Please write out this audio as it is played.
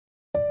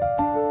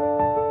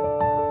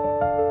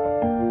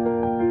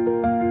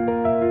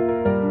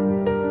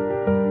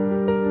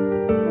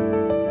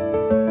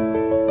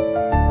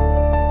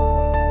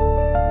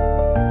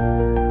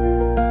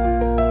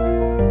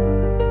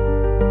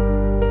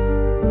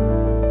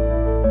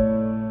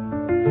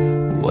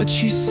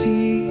What you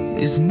see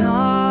is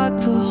not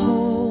the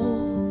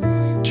whole.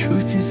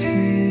 Truth is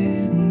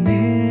hidden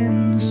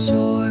in the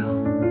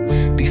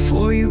soil.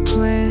 Before you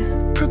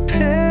plant,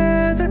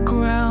 prepare the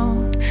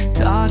ground.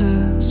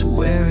 Data's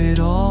where it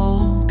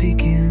all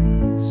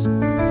begins.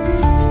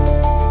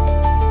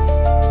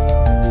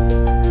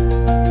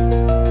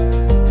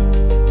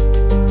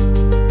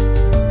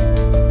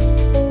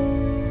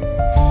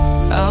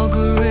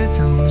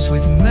 Algorithms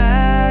with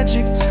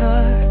magic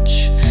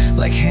touch,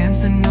 like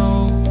hands that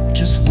know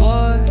just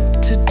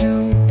what to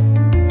do.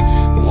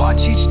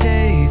 Watch each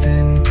day,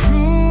 then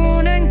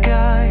prune and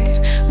guide.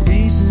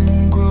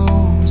 Reason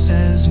grows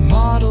as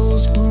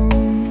models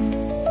bloom.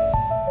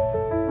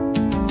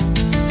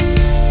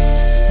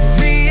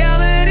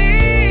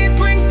 Reality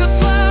brings the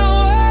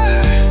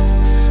flower.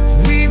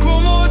 We grow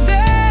more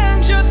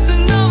than just the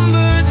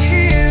numbers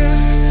here.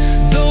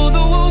 Though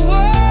the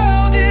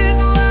world is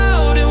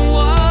loud and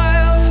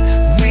wild,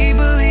 we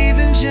believe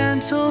in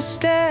gentle,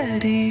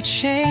 steady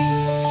change.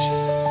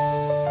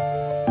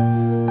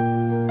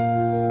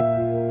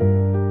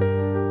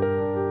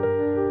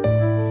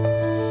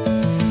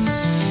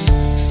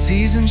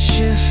 Seasons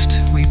shift,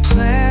 we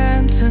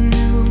plant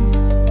anew.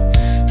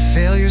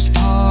 Failure's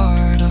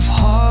part of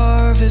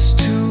harvest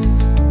too.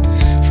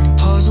 From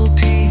puzzle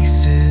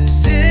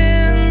pieces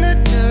in the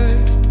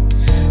dirt,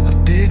 a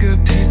bigger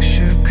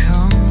picture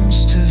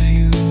comes to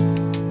view.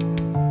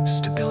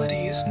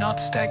 Stability is not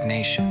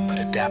stagnation, but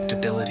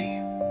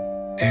adaptability.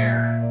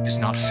 Error is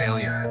not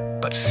failure,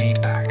 but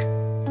feedback.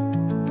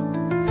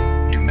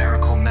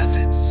 Numerical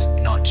methods,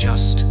 not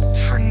just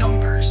for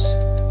numbers.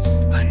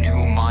 A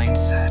new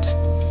mindset,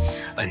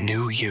 a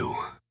new you.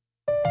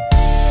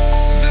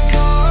 The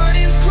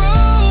garden's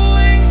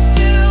growing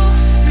still.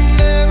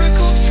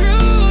 Numerical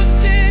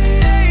truths in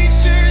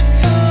nature's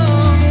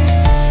tongue.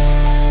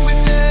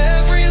 With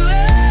every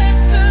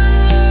lesson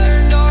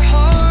learned, our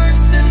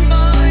hearts and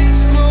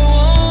minds grow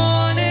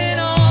on and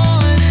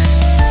on.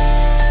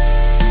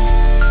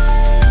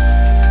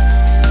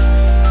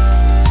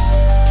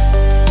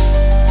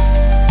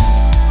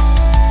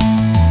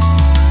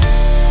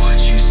 What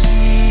you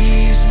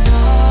see is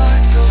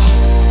not the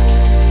whole.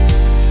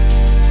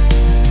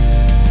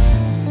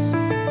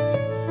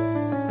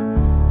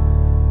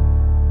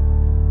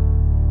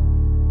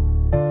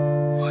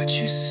 What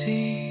you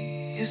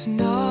see is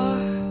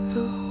not